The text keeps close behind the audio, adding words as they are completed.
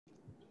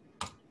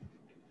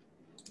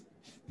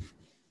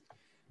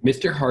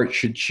Mr. Hart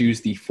should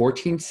choose the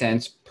 14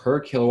 cents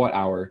per kilowatt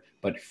hour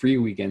but free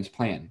weekends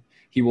plan.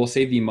 He will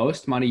save the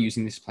most money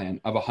using this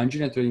plan of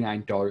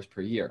 $139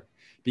 per year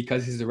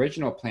because his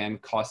original plan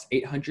costs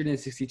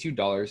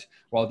 $862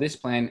 while this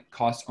plan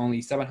costs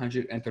only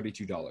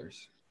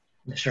 $732.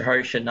 Mr.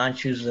 Hart should not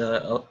choose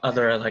the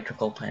other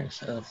electrical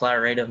plans. A flat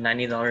rate of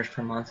 $90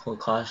 per month will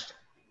cost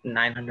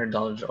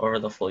 $900 over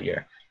the full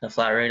year. The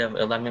flat rate of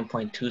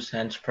 11.2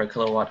 cents per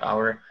kilowatt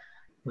hour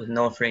with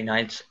no free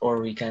nights or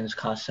weekends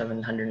costs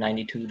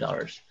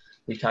 $792.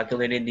 We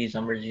calculated these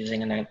numbers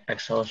using an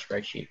Excel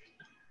spreadsheet.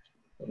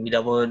 We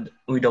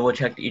double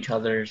checked each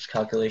other's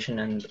calculation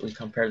and we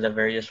compared the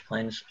various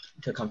plans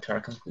to come to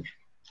our conclusion.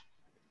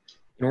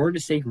 In order to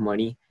save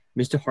money,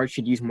 Mr. Hart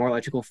should use more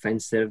electrical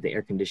fans instead of the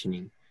air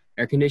conditioning.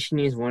 Air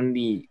conditioning is one of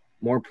the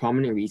more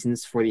prominent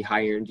reasons for the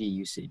high energy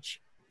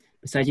usage.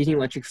 Besides using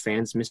electric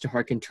fans, Mr.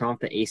 Hart can turn off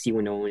the AC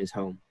when no one is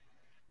home.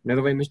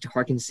 Another way Mr.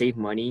 Hart can save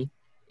money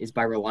is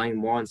by relying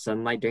more on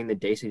sunlight during the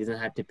day so he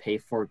doesn't pay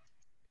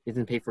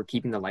for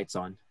keeping the lights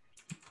on.